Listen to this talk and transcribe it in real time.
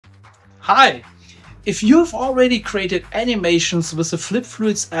Hi! If you've already created animations with the Flip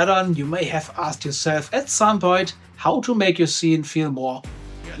Fluids add-on, you may have asked yourself at some point how to make your scene feel more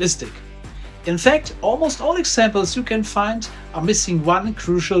realistic. In fact, almost all examples you can find are missing one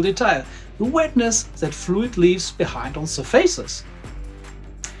crucial detail: the wetness that fluid leaves behind on surfaces.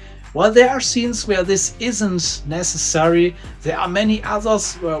 While there are scenes where this isn't necessary, there are many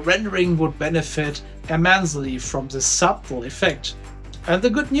others where rendering would benefit immensely from this subtle effect. And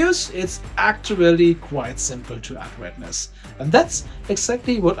the good news, it's actually quite simple to add wetness. And that's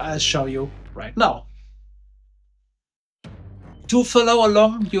exactly what I'll show you right now. To follow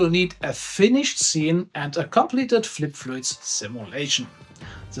along, you'll need a finished scene and a completed Flip Fluids simulation.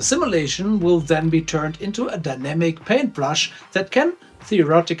 The simulation will then be turned into a dynamic paintbrush that can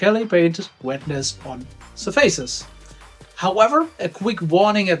theoretically paint wetness on surfaces. However, a quick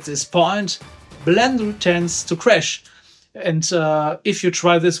warning at this point: Blender tends to crash. And if you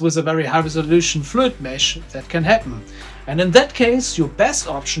try this with a very high resolution fluid mesh, that can happen. And in that case, your best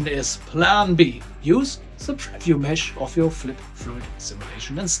option is Plan B. Use the preview mesh of your Flip Fluid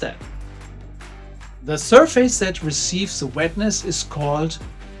simulation instead. The surface that receives the wetness is called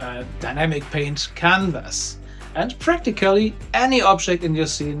a dynamic paint canvas. And practically any object in your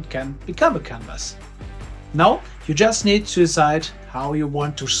scene can become a canvas. Now you just need to decide how you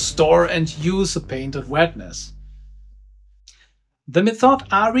want to store and use the painted wetness. The method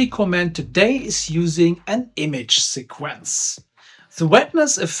I recommend today is using an image sequence. The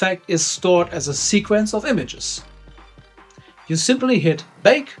wetness effect is stored as a sequence of images. You simply hit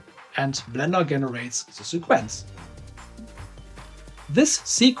Bake and Blender generates the sequence. This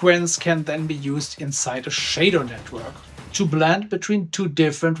sequence can then be used inside a shader network to blend between two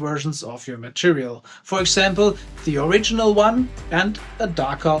different versions of your material. For example, the original one and a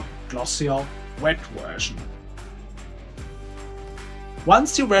darker, glossier, wet version.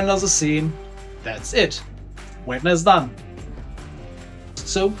 Once you render the scene, that's it. Wetness done.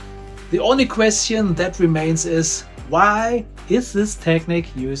 So the only question that remains is, why is this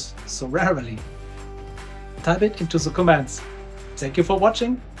technique used so rarely? Type it into the comments. Thank you for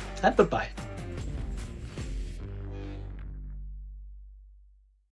watching and goodbye.